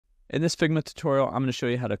In this Figma tutorial, I'm going to show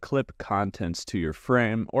you how to clip contents to your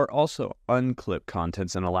frame or also unclip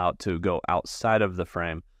contents and allow it to go outside of the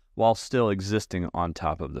frame while still existing on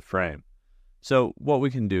top of the frame. So what we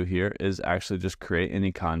can do here is actually just create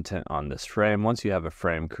any content on this frame once you have a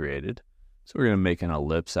frame created. So we're going to make an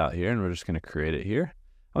ellipse out here and we're just going to create it here.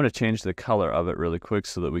 I'm going to change the color of it really quick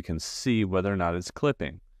so that we can see whether or not it's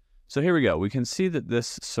clipping. So here we go. We can see that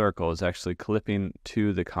this circle is actually clipping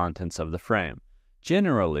to the contents of the frame.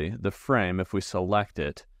 Generally, the frame, if we select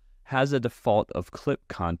it, has a default of clip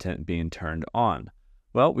content being turned on.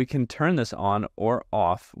 Well, we can turn this on or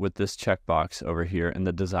off with this checkbox over here in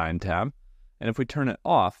the Design tab. And if we turn it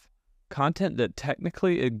off, content that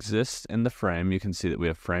technically exists in the frame, you can see that we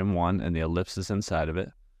have frame 1 and the ellipse is inside of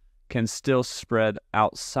it, can still spread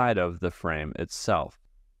outside of the frame itself.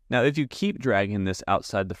 Now, if you keep dragging this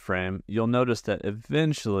outside the frame, you'll notice that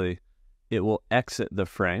eventually it will exit the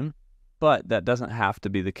frame. But that doesn't have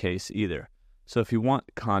to be the case either. So if you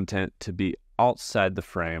want content to be outside the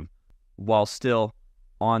frame while still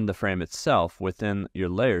on the frame itself within your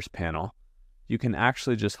layers panel, you can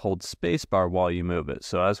actually just hold spacebar while you move it.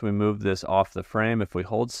 So as we move this off the frame, if we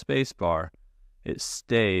hold spacebar, it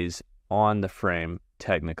stays on the frame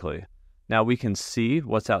technically. Now we can see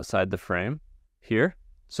what's outside the frame here.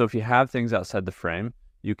 So if you have things outside the frame,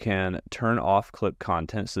 you can turn off clip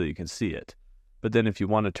content so that you can see it. But then if you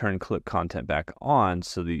want to turn clip content back on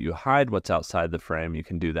so that you hide what's outside the frame, you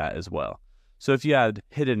can do that as well. So if you had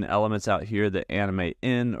hidden elements out here that animate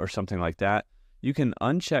in or something like that, you can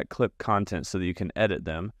uncheck clip content so that you can edit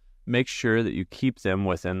them. Make sure that you keep them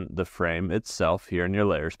within the frame itself here in your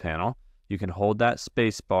layers panel. You can hold that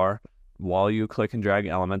space bar while you click and drag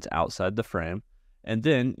elements outside the frame. And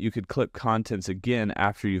then you could clip contents again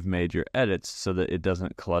after you've made your edits so that it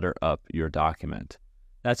doesn't clutter up your document.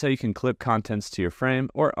 That's how you can clip contents to your frame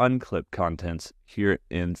or unclip contents here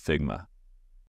in Figma.